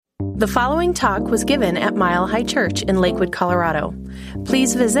The following talk was given at Mile High Church in Lakewood, Colorado.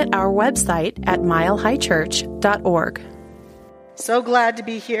 Please visit our website at milehighchurch.org. So glad to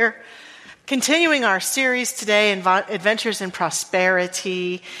be here. Continuing our series today, Adventures in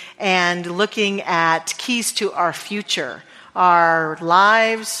Prosperity, and looking at keys to our future, our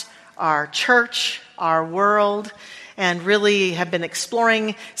lives, our church, our world, and really have been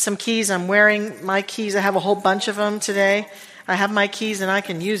exploring some keys. I'm wearing my keys. I have a whole bunch of them today. I have my keys and I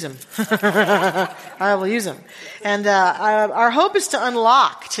can use them. I will use them. And our hope is to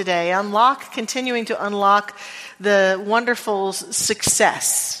unlock today, continuing to unlock the wonderful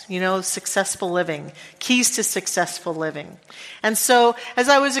success, successful living, keys to successful living. And so as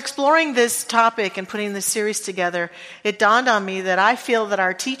I was exploring this topic and putting this series together, it dawned on me that I feel that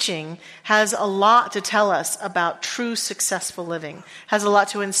our teaching has a lot to tell us about true successful living, has a lot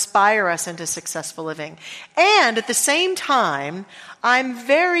to inspire us into successful living. And at the same time, I'm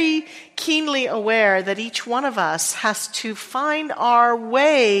very keenly aware that each one of us has to find our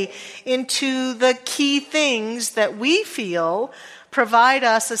way into the key things that we feel provide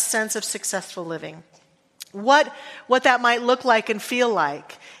us a sense of successful living. What that might look like and feel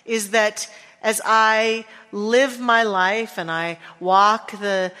like is that as I live my life and I walk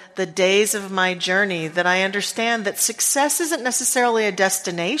the days of my journey, that I understand that success isn't necessarily a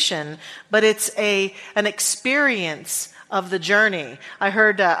destination, but it's an experience of the journey. I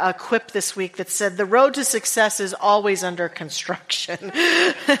heard a quip this week that said, the road to success is always under construction.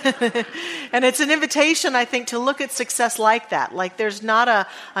 And it's an invitation, I think, to look at success like that. Like there's not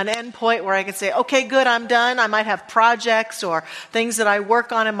an end point where I can say, okay, good, I'm done. I might have projects or things that I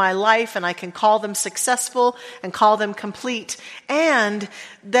work on in my life and I can call them successful and call them complete. And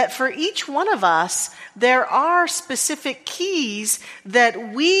that for each one of us, there are specific keys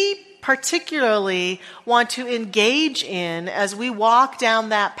that we particularly want to engage in as we walk down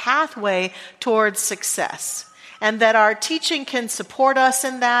that pathway towards success. And that our teaching can support us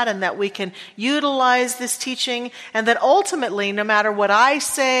in that, and that we can utilize this teaching, and that ultimately, no matter what I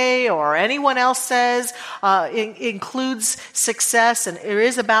say or anyone else says, includes success and it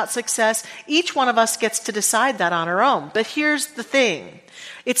is about success, each one of us gets to decide that on our own. But here's the thing.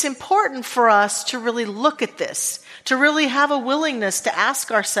 It's important for us to really look at this, to really have a willingness to ask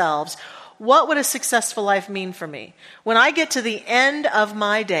ourselves, what would a successful life mean for me? When I get to the end of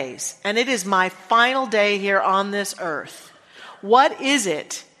my days, and it is my final day here on this earth, what is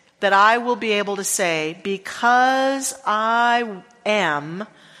it that I will be able to say, because I'm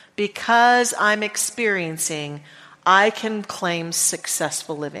experiencing, I can claim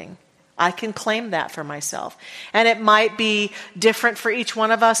successful living? I can claim that for myself. And it might be different for each one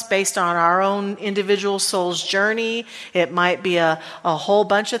of us based on our own individual soul's journey. It might be a whole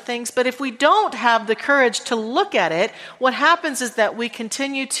bunch of things. But if we don't have the courage to look at it, what happens is that we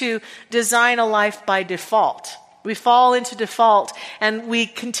continue to design a life by default. We fall into default and we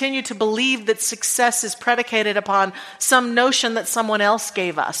continue to believe that success is predicated upon some notion that someone else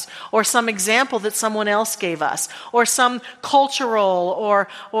gave us, or some example that someone else gave us, or some cultural or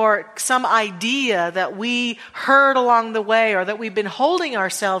some idea that we heard along the way or that we've been holding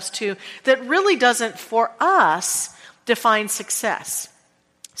ourselves to that really doesn't, for us, define success.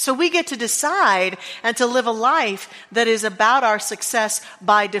 So we get to decide and to live a life that is about our success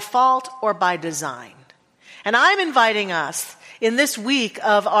by default or by design. And I'm inviting us in this week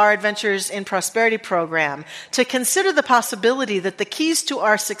of our Adventures in Prosperity program to consider the possibility that the keys to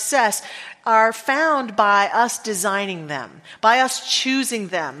our success are found by us designing them, by us choosing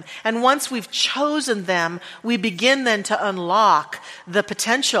them. And once we've chosen them, we begin then to unlock the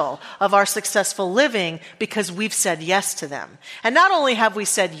potential of our successful living because we've said yes to them. And not only have we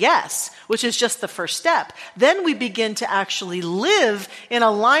said yes, which is just the first step, then we begin to actually live in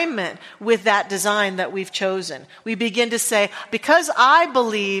alignment with that design that we've chosen. We begin to say, because I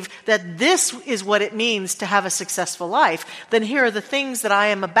believe that this is what it means to have a successful life, then here are the things that I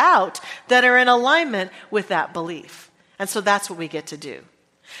am about that are in alignment with that belief. And so that's what we get to do.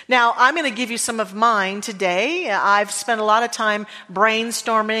 Now, I'm going to give you some of mine today. I've spent a lot of time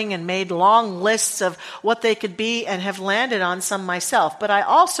brainstorming and made long lists of what they could be and have landed on some myself. But I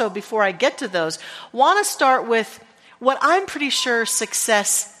also, before I get to those, want to start with what I'm pretty sure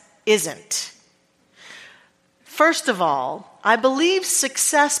success isn't. First of all, I believe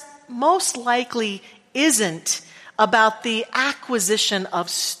success most likely isn't about the acquisition of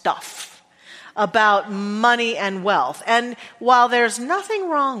stuff, about money and wealth. And while there's nothing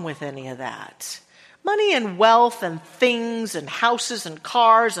wrong with any of that, money and wealth and things and houses and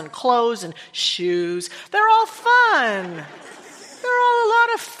cars and clothes and shoes, they're all fun. They're all a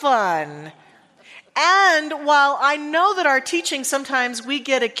lot of fun. And while I know that our teaching, sometimes we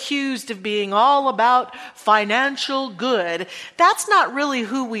get accused of being all about financial good, that's not really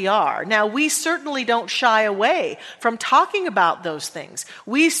who we are. Now, we certainly don't shy away from talking about those things.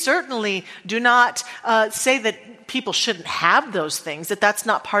 We certainly do not say that people shouldn't have those things, that that's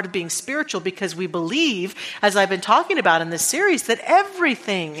not part of being spiritual, because we believe, as I've been talking about in this series, that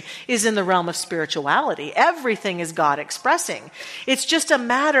everything is in the realm of spirituality. Everything is God expressing. It's just a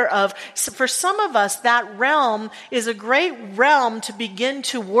matter of, for some of us, that realm is a great realm to begin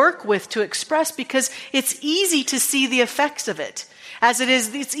to work with, to express, because it's easy to see the effects of it. As it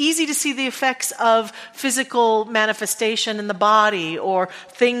is, it's easy to see the effects of physical manifestation in the body or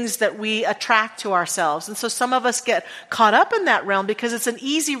things that we attract to ourselves. And so some of us get caught up in that realm because it's an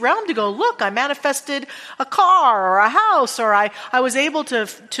easy realm to go, look, I manifested a car or a house, or I was able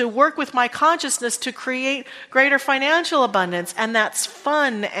to work with my consciousness to create greater financial abundance. And that's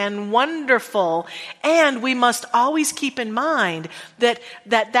fun and wonderful. And we must always keep in mind that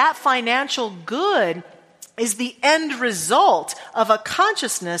financial good is the end result of a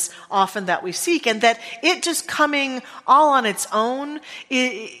consciousness often that we seek, and that it just coming all on its own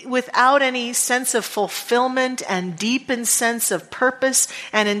without any sense of fulfillment and deepened sense of purpose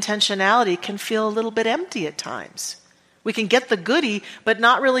and intentionality can feel a little bit empty at times. We can get the goodie, but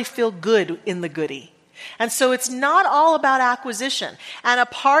not really feel good in the goodie. And so it's not all about acquisition. And a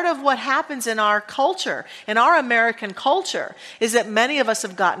part of what happens in our culture, in our American culture, is that many of us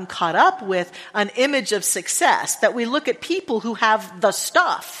have gotten caught up with an image of success, that we look at people who have the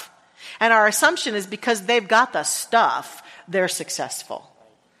stuff, and our assumption is because they've got the stuff, they're successful.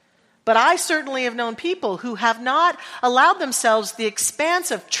 But I certainly have known people who have not allowed themselves the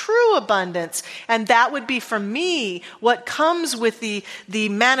expanse of true abundance. And that would be, for me, what comes with the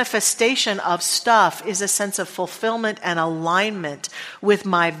manifestation of stuff is a sense of fulfillment and alignment with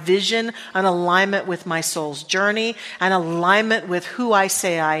my vision, an alignment with my soul's journey, an alignment with who I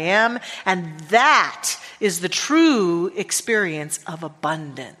say I am. And that is the true experience of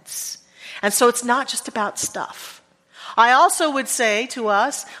abundance. And so it's not just about stuff. I also would say to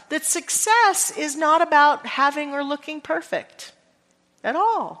us that success is not about having or looking perfect at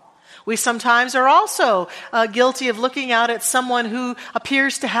all. We sometimes are also guilty of looking out at someone who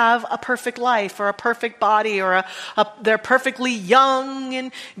appears to have a perfect life or a perfect body, or they're perfectly young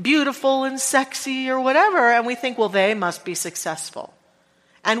and beautiful and sexy or whatever, and we think, well, they must be successful.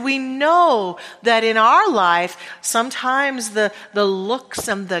 And we know that in our life, sometimes the looks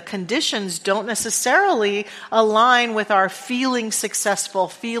and the conditions don't necessarily align with our feeling successful,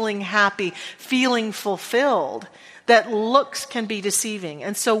 feeling happy, feeling fulfilled. That looks can be deceiving.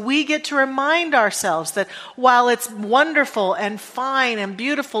 And so we get to remind ourselves that while it's wonderful and fine and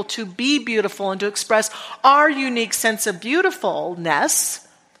beautiful to be beautiful and to express our unique sense of beautifulness,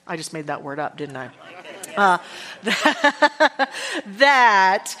 I just made that word up, didn't I?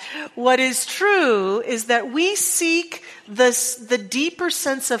 That what is true is that we seek the deeper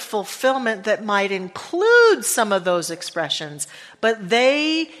sense of fulfillment that might include some of those expressions, but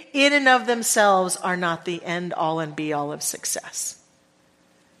they, in and of themselves, are not the end all and be all of success.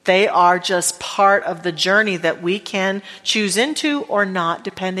 They are just part of the journey that we can choose into or not,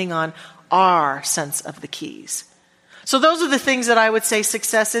 depending on our sense of the keys. So those are the things that I would say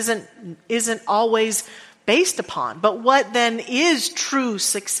success isn't always based upon. But what then is true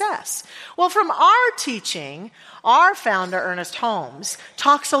success? Well, from our teaching, our founder, Ernest Holmes,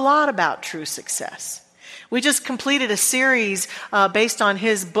 talks a lot about true success. We just completed a series based on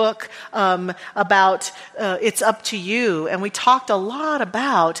his book about It's Up to You. And we talked a lot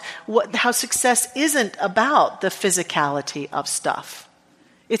about how success isn't about the physicality of stuff.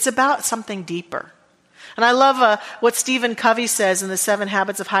 It's about something deeper. And I love what Stephen Covey says in The 7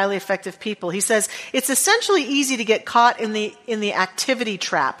 Habits of Highly Effective People. He says, it's essentially easy to get caught in the activity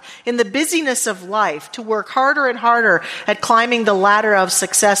trap, in the busyness of life, to work harder and harder at climbing the ladder of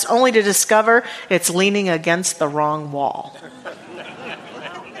success, only to discover it's leaning against the wrong wall.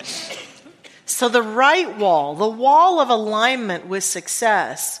 So the right wall, the wall of alignment with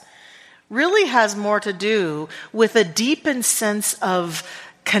success, really has more to do with a deepened sense of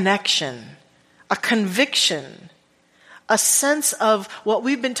connection, a conviction, a sense of what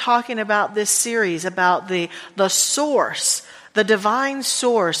we've been talking about this series, about the source the divine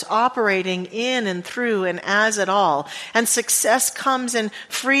source operating in and through and as it all. And success comes in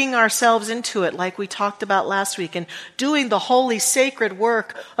freeing ourselves into it, like we talked about last week, and doing the holy, sacred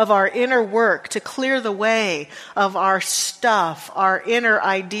work of our inner work to clear the way of our stuff, our inner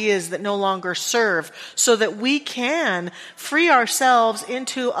ideas that no longer serve, so that we can free ourselves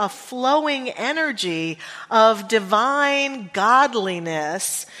into a flowing energy of divine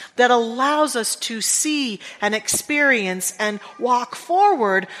godliness that allows us to see and experience and walk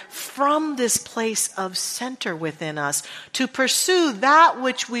forward from this place of center within us to pursue that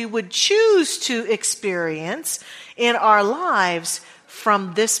which we would choose to experience in our lives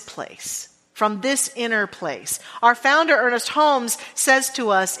from this place, from this inner place. Our founder, Ernest Holmes, says to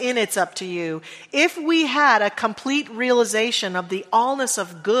us in It's Up to You, if we had a complete realization of the allness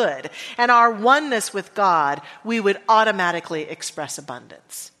of good and our oneness with God, we would automatically express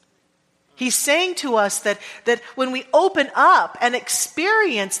abundance. He's saying to us that when we open up and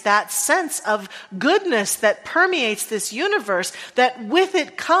experience that sense of goodness that permeates this universe, that with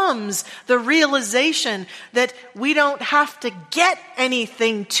it comes the realization that we don't have to get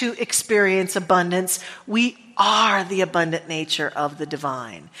anything to experience abundance. We are the abundant nature of the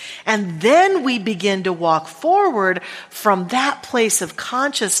divine. And then we begin to walk forward from that place of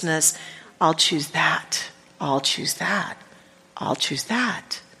consciousness. I'll choose that. I'll choose that. I'll choose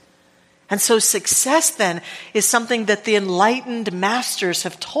that. And so success then is something that the enlightened masters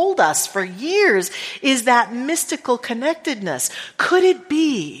have told us for years is that mystical connectedness. Could it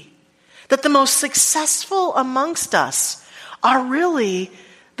be that the most successful amongst us are really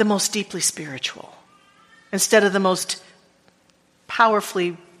the most deeply spiritual instead of the most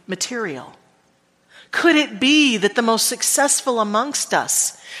powerfully material? Could it be that the most successful amongst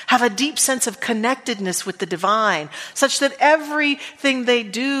us have a deep sense of connectedness with the divine, such that everything they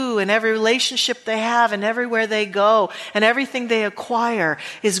do and every relationship they have and everywhere they go and everything they acquire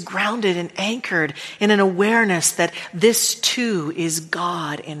is grounded and anchored in an awareness that this too is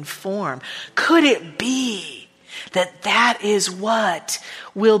God in form? Could it be that is what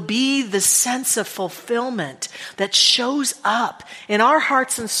will be the sense of fulfillment that shows up in our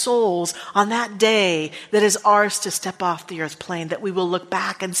hearts and souls on that day that is ours to step off the earth plane, that we will look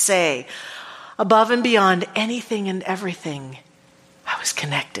back and say, above and beyond anything and everything, I was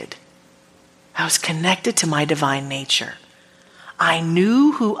connected. I was connected to my divine nature. I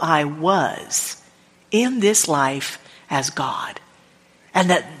knew who I was in this life as God. And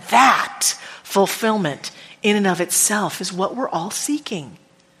that fulfillment in and of itself is what we're all seeking.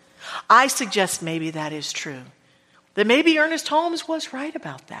 I suggest maybe that is true. That maybe Ernest Holmes was right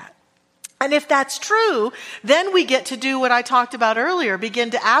about that. And if that's true, then we get to do what I talked about earlier, begin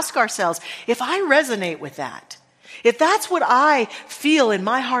to ask ourselves, if I resonate with that, if that's what I feel in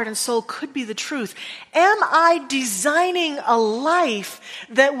my heart and soul could be the truth, am I designing a life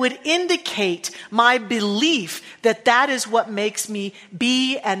that would indicate my belief that that is what makes me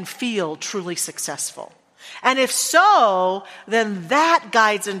be and feel truly successful? And if so, then that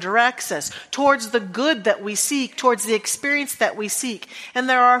guides and directs us towards the good that we seek, towards the experience that we seek. And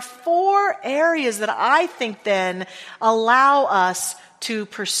there are 4 areas that I think then allow us to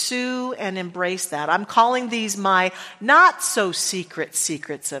pursue and embrace that. I'm calling these my not so secret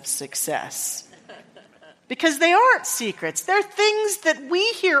secrets of success. Because they aren't secrets. They're things that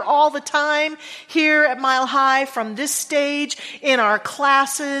we hear all the time here at Mile High, from this stage, in our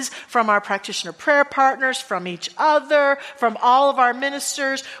classes, from our practitioner prayer partners, from each other, from all of our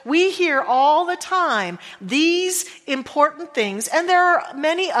ministers. We hear all the time these important things, and there are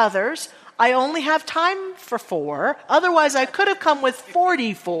many others. I only have time for 4. Otherwise, I could have come with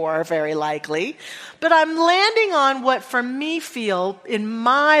 44, very likely. But I'm landing on what, for me, feel in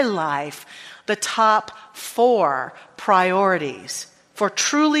my life the top 4 priorities for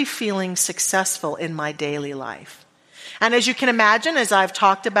truly feeling successful in my daily life. And as you can imagine, as I've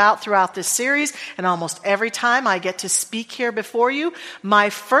talked about throughout this series, and almost every time I get to speak here before you, my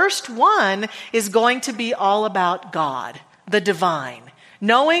first one is going to be all about God, the divine.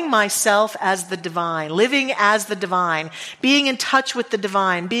 Knowing myself as the divine, living as the divine, being in touch with the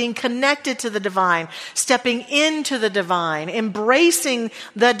divine, being connected to the divine, stepping into the divine, embracing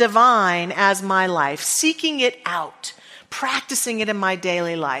the divine as my life, seeking it out, practicing it in my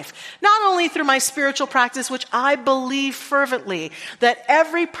daily life. Not only through my spiritual practice, which I believe fervently that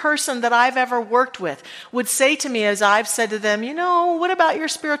every person that I've ever worked with would say to me, as I've said to them, what about your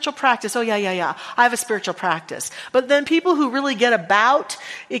spiritual practice? Oh, yeah. I have a spiritual practice. But then people who really get about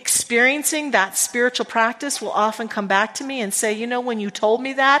experiencing that spiritual practice will often come back to me and say, when you told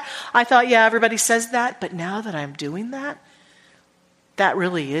me that, I thought, yeah, everybody says that. But now that I'm doing that, that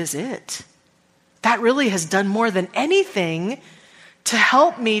really is it. That really has done more than anything to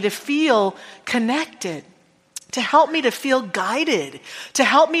help me to feel connected, to help me to feel guided, to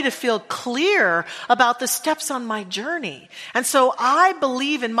help me to feel clear about the steps on my journey. And so I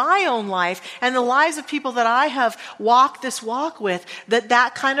believe in my own life and the lives of people that I have walked this walk with,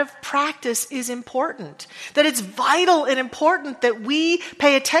 that kind of practice is important. That it's vital and important that we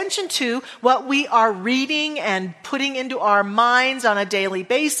pay attention to what we are reading and putting into our minds on a daily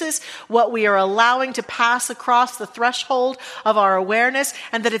basis, what we are allowing to pass across the threshold of our awareness,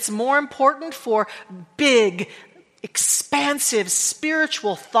 and that it's more important for big, expansive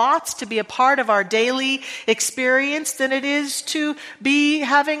spiritual thoughts to be a part of our daily experience than it is to be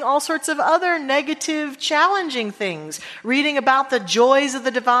having all sorts of other negative, challenging things. Reading about the joys of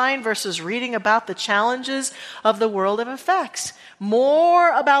the divine versus reading about the challenges of the world of effects.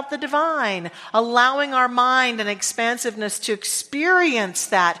 More about the divine, allowing our mind and expansiveness to experience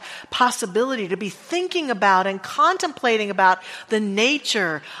that possibility, to be thinking about and contemplating about the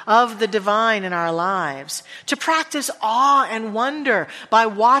nature of the divine in our lives. To practice awe and wonder by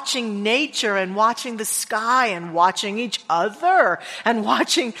watching nature and watching the sky and watching each other and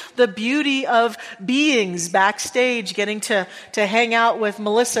watching the beauty of beings backstage, getting to hang out with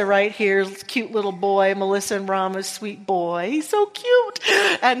Melissa right here, cute little boy, Melissa and Rama's sweet boy. He's so cute.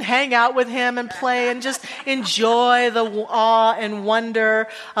 And hang out with him and play and just enjoy the awe and wonder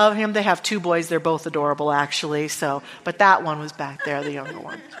of him. They have two boys. They're both adorable, actually. But that one was back there, the younger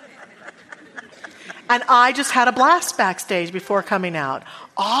one. And I just had a blast backstage before coming out.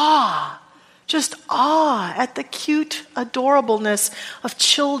 Just awe at the cute adorableness of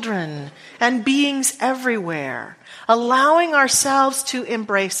children and beings everywhere. Allowing ourselves to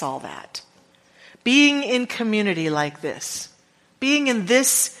embrace all that. Being in community like this. Being in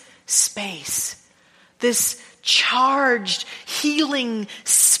this space. This charged, healing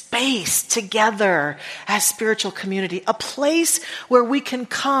space together as spiritual community. A place where we can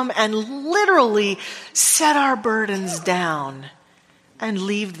come and literally set our burdens down and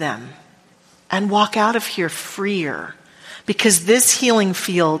leave them and walk out of here freer. Because this healing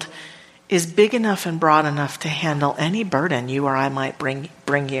field is big enough and broad enough to handle any burden you or I might bring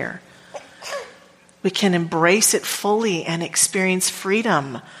here. We can embrace it fully and experience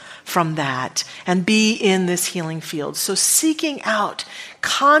freedom from that and be in this healing field. So seeking out,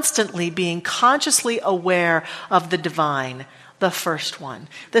 constantly being consciously aware of the divine, the first one.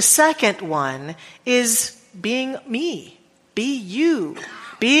 The second one is being me, be you,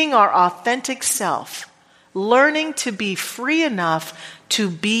 being our authentic self, learning to be free enough to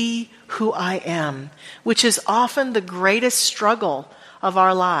be who I am, which is often the greatest struggle of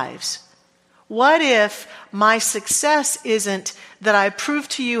our lives. What if my success isn't that I prove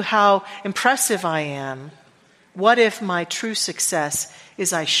to you how impressive I am? What if my true success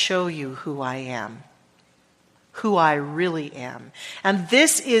is I show you who I am? Who I really am. And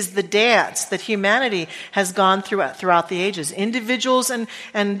this is the dance that humanity has gone throughout the ages. Individuals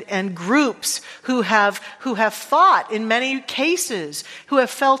and groups who have fought in many cases, who have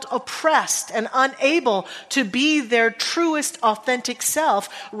felt oppressed and unable to be their truest authentic self,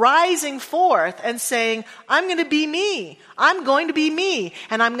 rising forth and saying, I'm going to be me. I'm going to be me,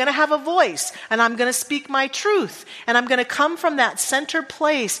 and I'm going to have a voice, and I'm going to speak my truth, and I'm going to come from that center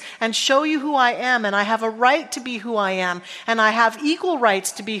place and show you who I am, and I have a right to be who I am, and I have equal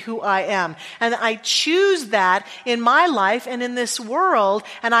rights to be who I am, and I choose that in my life and in this world,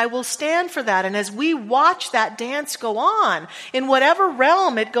 and I will stand for that. And as we watch that dance go on, in whatever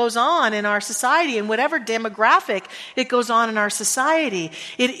realm it goes on in our society, in whatever demographic it goes on in our society,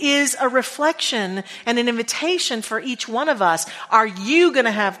 it is a reflection and an invitation for each one of us. Are you going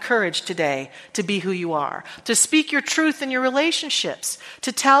to have courage today to be who you are? To speak your truth in your relationships?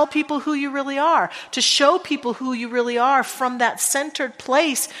 To tell people who you really are? To show people who you really are from that centered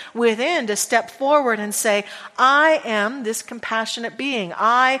place within? To step forward and say, I am this compassionate being.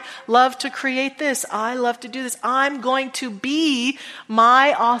 I love to create this. I love to do this. I'm going to be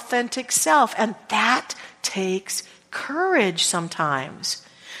my authentic self. And that takes courage sometimes.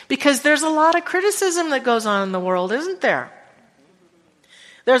 Because there's a lot of criticism that goes on in the world, isn't there?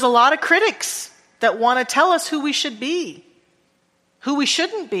 There's a lot of critics that want to tell us who we should be, who we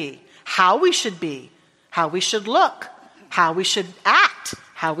shouldn't be, how we should be, how we should look, how we should act,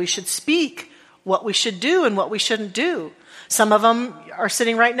 how we should speak, what we should do and what we shouldn't do. Some of them are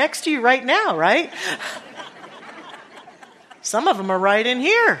sitting right next to you right now, right? Some of them are right in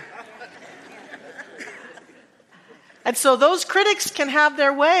here. And so those critics can have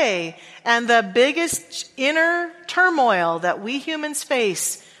their way. And the biggest inner turmoil that we humans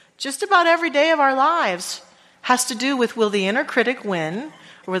face just about every day of our lives has to do with, will the inner critic win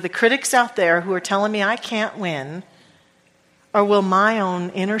Or will the critics out there who are telling me I can't win, or will my own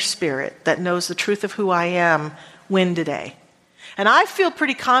inner spirit that knows the truth of who I am win today? And I feel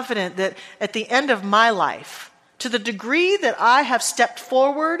pretty confident that at the end of my life, to the degree that I have stepped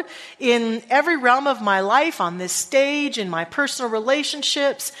forward in every realm of my life, on this stage, in my personal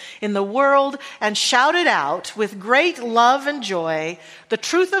relationships, in the world, and shouted out with great love and joy the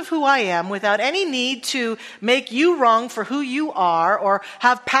truth of who I am without any need to make you wrong for who you are or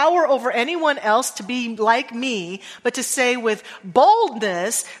have power over anyone else to be like me, but to say with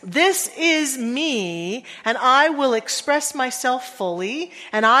boldness, this is me, and I will express myself fully,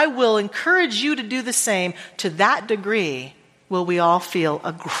 and I will encourage you to do the same. To that degree, will we all feel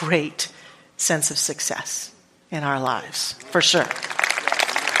a great sense of success in our lives, for sure.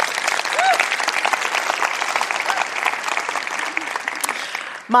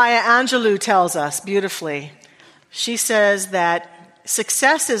 Maya Angelou tells us beautifully, she says that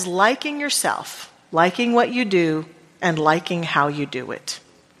success is liking yourself, liking what you do, and liking how you do it.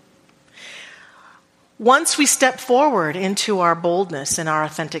 Once we step forward into our boldness and our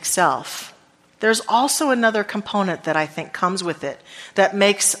authentic self, there's also another component that I think comes with it that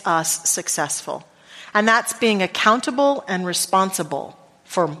makes us successful. And that's being accountable and responsible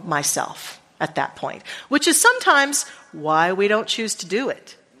for myself at that point, which is sometimes why we don't choose to do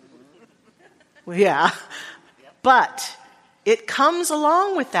it. Yeah, but it comes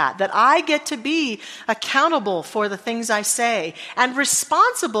along with that I get to be accountable for the things I say and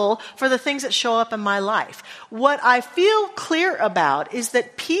responsible for the things that show up in my life. What I feel clear about is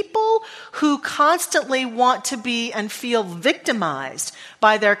that people who constantly want to be and feel victimized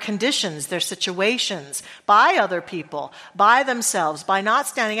by their conditions, their situations, by other people, by themselves, by not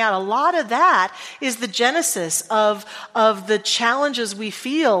standing out, a lot of that is the genesis of the challenges we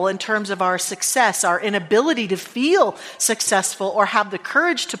feel in terms of our success, our inability to feel successful or have the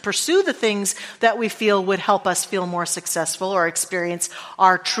courage to pursue the things that we feel would help us feel more successful or experience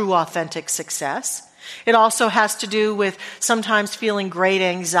our true authentic success. It also has to do with sometimes feeling great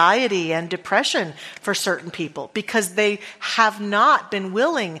anxiety and depression for certain people because they have not been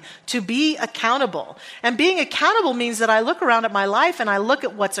willing to be accountable. And being accountable means that I look around at my life and I look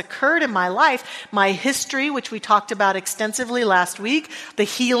at what's occurred in my life, my history, which we talked about extensively last week, the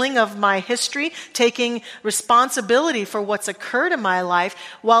healing of my history, taking responsibility for what's occurred in my life,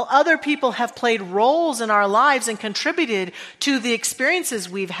 while other people have played roles in our lives and contributed to the experiences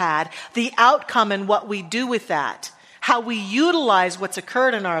we've had, the outcome and what we do with that, how we utilize what's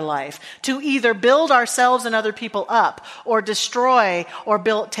occurred in our life to either build ourselves and other people up or destroy or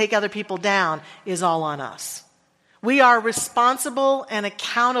take other people down is all on us. We are responsible and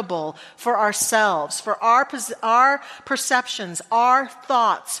accountable for ourselves, for our perceptions, our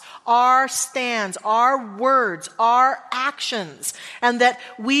thoughts, our stands, our words, our actions, and that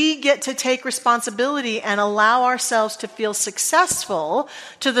we get to take responsibility and allow ourselves to feel successful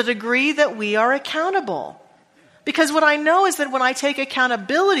to the degree that we are accountable. Because what I know is that when I take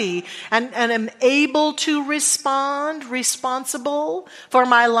accountability and am able to respond responsible for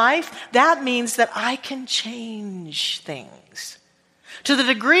my life, that means that I can change things. To the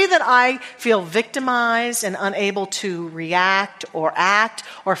degree that I feel victimized and unable to react or act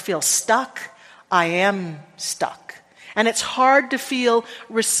or feel stuck, I am stuck. And it's hard to feel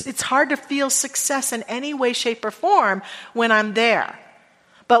success in any way, shape, or form when I'm there.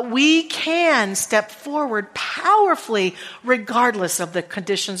 But we can step forward powerfully regardless of the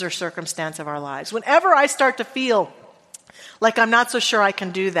conditions or circumstance of our lives. Whenever I start to feel like I'm not so sure I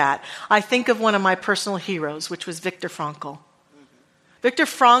can do that, I think of one of my personal heroes, which was Viktor Frankl. Viktor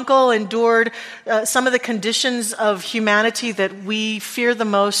Frankl endured some of the conditions of humanity that we fear the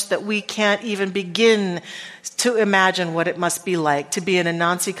most, that we can't even begin to imagine what it must be like to be in a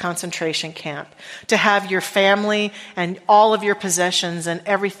Nazi concentration camp, to have your family and all of your possessions and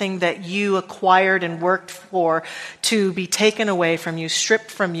everything that you acquired and worked for to be taken away from you,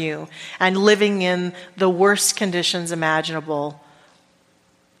 stripped from you, and living in the worst conditions imaginable.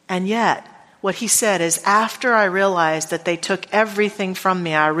 And yet, what he said is, after I realized that they took everything from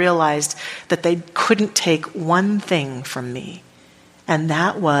me, I realized that they couldn't take one thing from me. And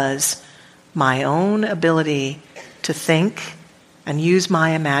that was my own ability to think and use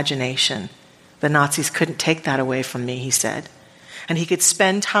my imagination. The Nazis couldn't take that away from me, he said. And he could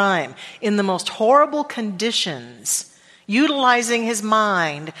spend time in the most horrible conditions utilizing his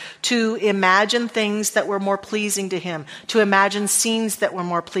mind to imagine things that were more pleasing to him, to imagine scenes that were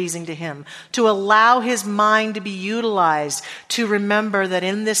more pleasing to him, to allow his mind to be utilized to remember that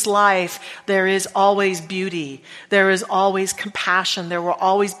in this life there is always beauty, there is always compassion, there will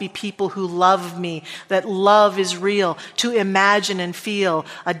always be people who love me, that love is real, to imagine and feel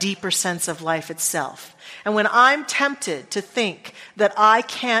a deeper sense of life itself. And when I'm tempted to think that I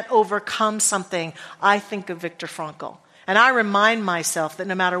can't overcome something, I think of Viktor Frankl. And I remind myself that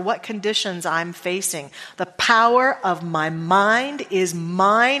no matter what conditions I'm facing, the power of my mind is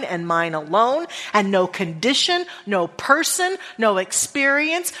mine and mine alone, and no condition, no person, no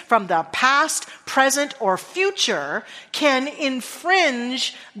experience from the past, present, or future can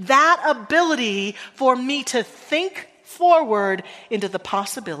infringe that ability for me to think forward into the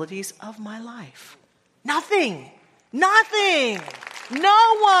possibilities of my life. Nothing, no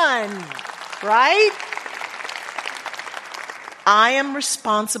one, right? I am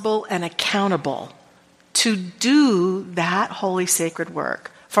responsible and accountable to do that holy sacred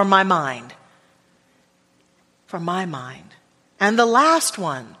work for my mind. For my mind. And the last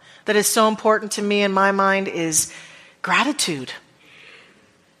one that is so important to me in my mind is gratitude.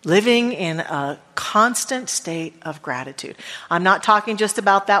 Living in a constant state of gratitude. I'm not talking just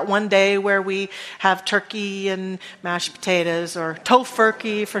about that one day where we have turkey and mashed potatoes, or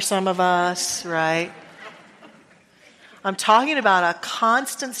tofurkey for some of us, right? I'm talking about a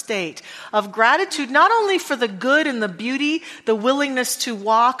constant state of gratitude, not only for the good and the beauty, the willingness to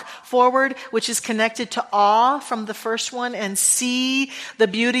walk forward, which is connected to awe from the first one, and see the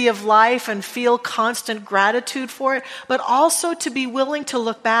beauty of life and feel constant gratitude for it, but also to be willing to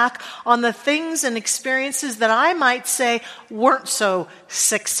look back on the things and experiences that I might say weren't so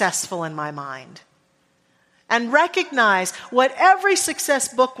successful in my mind. And recognize what every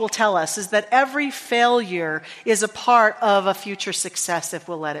success book will tell us is that every failure is a part of a future success if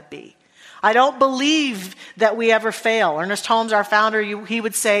we'll let it be. I don't believe that we ever fail. Ernest Holmes, our founder, he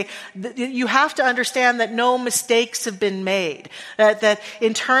would say, you have to understand that no mistakes have been made. That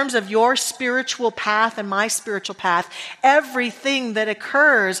in terms of your spiritual path and my spiritual path, everything that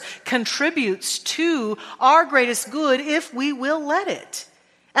occurs contributes to our greatest good if we will let it.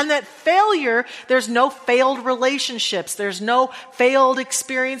 And that failure, there's no failed relationships, there's no failed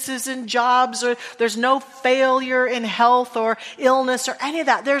experiences in jobs, or there's no failure in health or illness or any of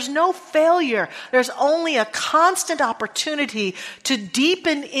that. There's no failure. There's only a constant opportunity to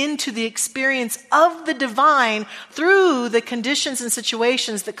deepen into the experience of the divine through the conditions and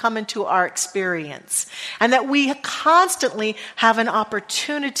situations that come into our experience. And that we constantly have an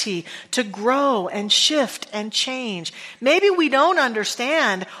opportunity to grow and shift and change. Maybe we don't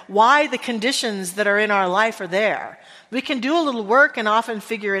understand why the conditions that are in our life are there. We can do a little work and often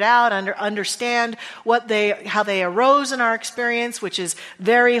figure it out, understand how they arose in our experience, which is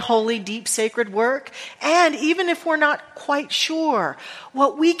very holy, deep, sacred work. And even if we're not quite sure,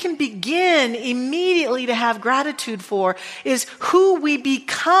 what we can begin immediately to have gratitude for is who we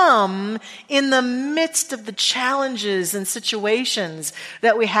become in the midst of the challenges and situations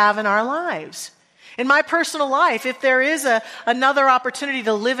that we have in our lives. In my personal life, if there is another opportunity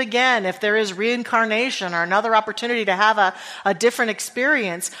to live again, if there is reincarnation or another opportunity to have a different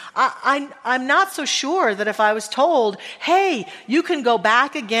experience, I'm not so sure that if I was told, hey, you can go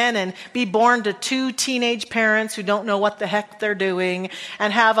back again and be born to 2 teenage parents who don't know what the heck they're doing,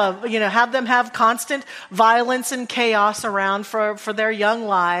 and have them have constant violence and chaos around for their young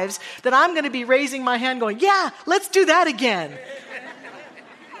lives, that I'm going to be raising my hand going, yeah, let's do that again.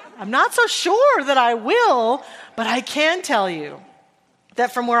 I'm not so sure that I will, but I can tell you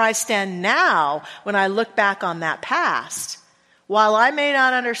that from where I stand now, when I look back on that past, while I may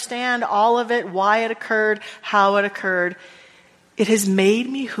not understand all of it, why it occurred, how it occurred, it has made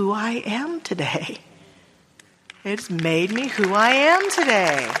me who I am today. It's made me who I am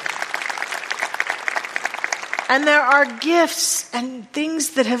today. And there are gifts and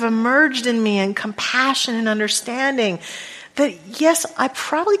things that have emerged in me, and compassion and understanding that, yes, I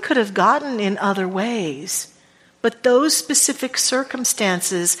probably could have gotten in other ways, but those specific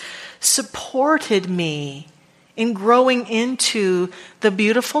circumstances supported me in growing into the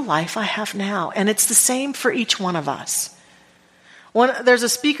beautiful life I have now. And it's the same for each one of us. There's a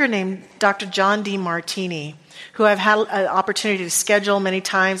speaker named Dr. John D. Martini, who I've had an opportunity to schedule many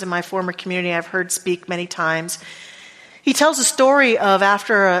times in my former community. I've heard speak many times. He tells a story of,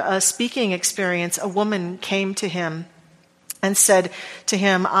 after a speaking experience, a woman came to him and said to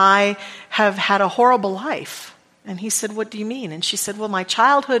him, I have had a horrible life. And he said, what do you mean? And she said, well, my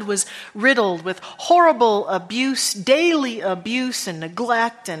childhood was riddled with horrible abuse, daily abuse and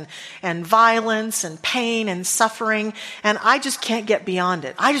neglect and violence and pain and suffering. And I just can't get beyond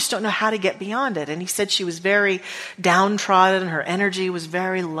it. I just don't know how to get beyond it. And he said she was very downtrodden. Her energy was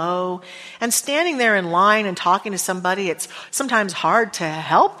very low. And standing there in line and talking to somebody, it's sometimes hard to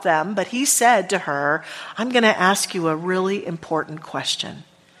help them. But he said to her, I'm going to ask you a really important question.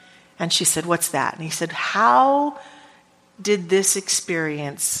 And she said, what's that? And he said, how did this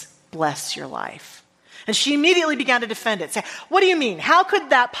experience bless your life? And she immediately began to defend it. Say, what do you mean? How could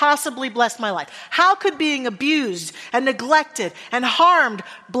that possibly bless my life? How could being abused and neglected and harmed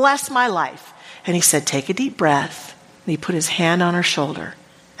bless my life? And he said, take a deep breath. And he put his hand on her shoulder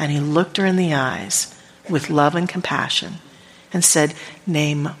and he looked her in the eyes with love and compassion and said,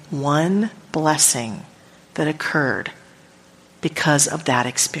 name one blessing that occurred because of that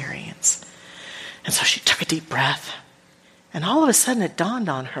experience. And so she took a deep breath. And all of a sudden it dawned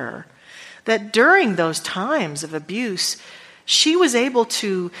on her that during those times of abuse, she was able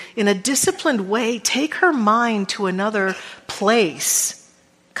to, in a disciplined way, take her mind to another place,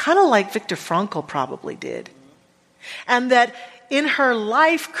 kind of like Viktor Frankl probably did. And that in her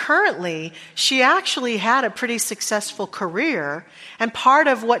life currently, she actually had a pretty successful career, and part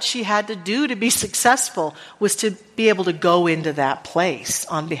of what she had to do to be successful was to be able to go into that place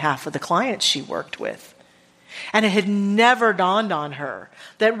on behalf of the clients she worked with. And it had never dawned on her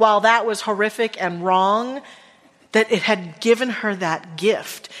that while that was horrific and wrong, that it had given her that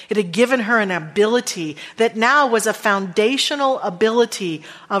gift. It had given her an ability that now was a foundational ability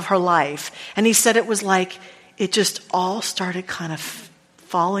of her life. And he said it was like it just all started kind of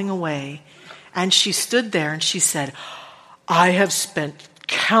falling away. And she stood there and she said, I have spent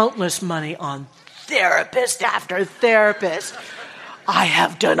countless money on therapist after therapist. I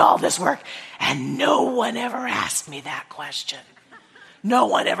have done all this work, and no one ever asked me that question. No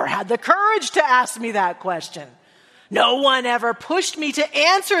one ever had the courage to ask me that question. No one ever pushed me to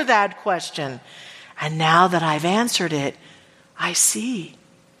answer that question. And now that I've answered it, I see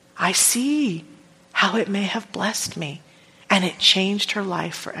how it may have blessed me, and it changed her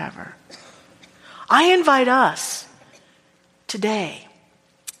life forever. I invite us today,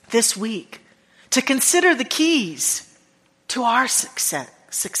 this week, to consider the keys to our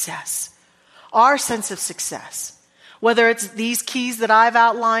success, our sense of success. Whether it's these keys that I've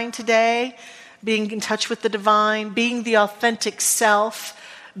outlined today, being in touch with the divine, being the authentic self,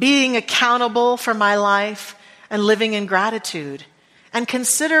 being accountable for my life, and living in gratitude. And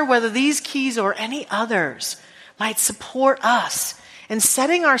consider whether these keys or any others might support us in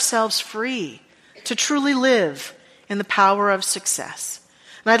setting ourselves free to truly live in the power of success.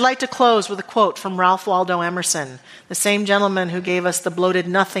 And I'd like to close with a quote from Ralph Waldo Emerson, the same gentleman who gave us the bloated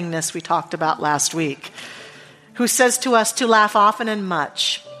nothingness we talked about last week, who says to us to laugh often and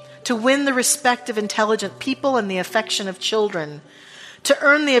much, to win the respect of intelligent people and the affection of children, to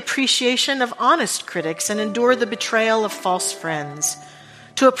earn the appreciation of honest critics and endure the betrayal of false friends,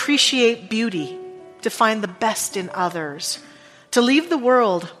 to appreciate beauty, to find the best in others, to leave the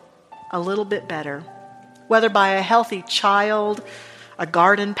world a little bit better, whether by a healthy child, a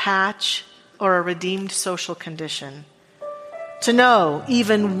garden patch, or a redeemed social condition. To know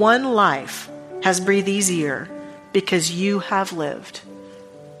even one life has breathed easier because you have lived.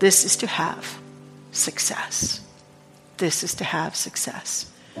 This is to have success. This is to have success.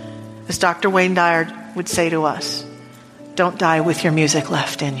 As Dr. Wayne Dyer would say to us, don't die with your music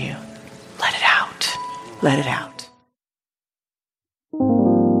left in you. Let it out. Let it out.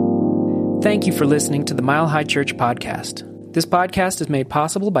 Thank you for listening to the Mile High Church podcast. This podcast is made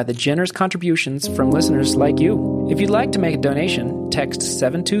possible by the generous contributions from listeners like you. If you'd like to make a donation, text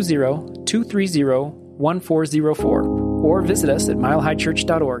 720-230-1404 or visit us at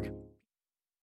milehighchurch.org.